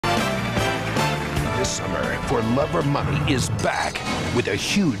this summer, For Love or Money is back with a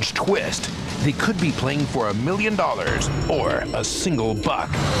huge twist. They could be playing for $1 million or a single buck.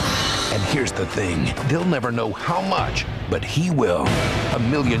 And here's the thing, they'll never know how much, but he will. A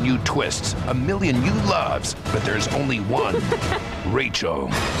million new twists, a million new loves, but there's only one, Rachel.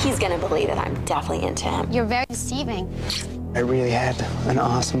 He's gonna believe that I'm definitely into him. You're very deceiving. I really had an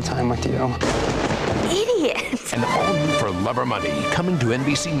awesome time with you. Idiot. And all new For Love or Money, coming to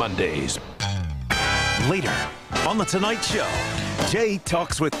NBC Mondays. Later, on The Tonight Show, Jay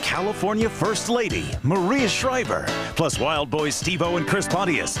talks with California First Lady Maria Shriver, plus Wild Boys Steve-O and Chris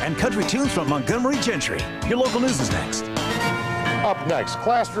Pontius, and country tunes from Montgomery Gentry. Your local news is next. Up next,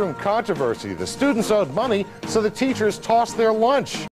 classroom controversy. The students owed money, so the teachers tossed their lunch.